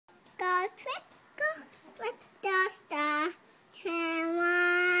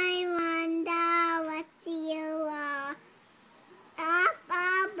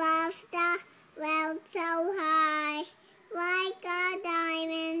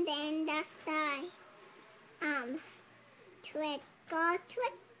Twinkle,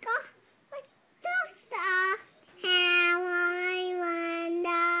 twinkle, little star, how I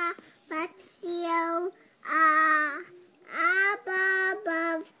wonder what you are. Up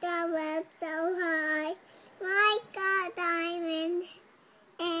above the world so high, like a diamond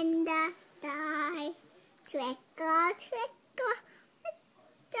in the sky. Twinkle, twinkle,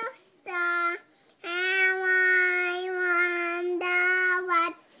 little star, how I wonder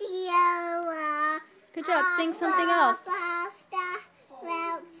what you are. Good job. Sing something else. Above the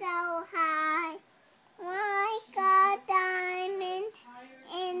world so high, like a diamond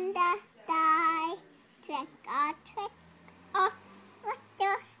in the sky. Twinkle, twinkle,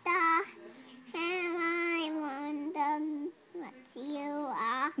 little star, how I wonder what you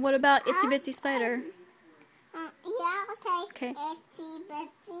are. What about Itsy Bitsy Spider? Yeah, okay. Okay. Itsy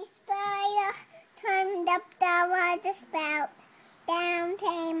bitsy spider climbed up the water spout. Down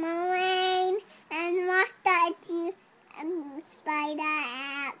came a rain and washed the itsy spider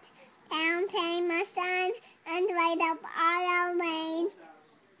out. Down came a sun and dried up all the rain.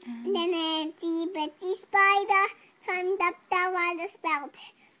 Then itsy bitsy spider climbed up the water spout.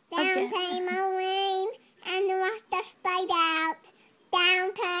 Down came a rain and washed the spider out.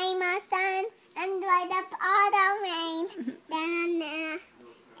 Down came a sun and dried up all the rain. Then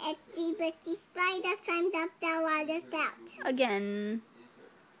itsy bitsy spider climbed up the water spout. Again.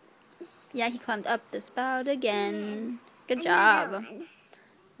 Yeah, he climbed up the spout again. Good Another job. one.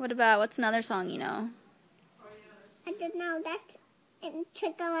 What about, what's another song you know? I don't know. That's in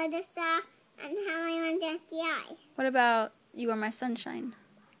Twinkle Little Star and How I Wonder the Eye. What about You Are My Sunshine?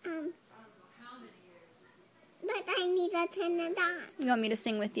 But I need to turn it on. You want me to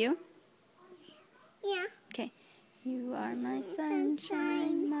sing with you? Yeah. Okay. You are my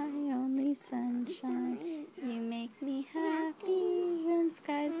sunshine, my only sunshine. You make me happy when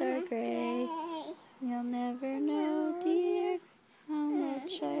skies are gray. You'll never know, dear, how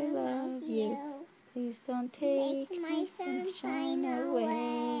much I love you. Please don't take my sunshine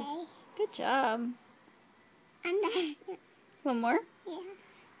away. Good job. And then, One more? yeah.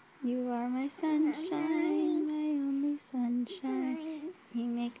 You are my sunshine, my only sunshine. You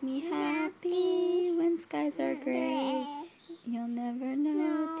make me happy when skies are gray. You'll never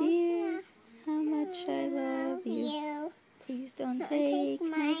know, dear, how much I love you. Please don't take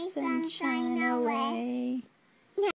my sunshine away.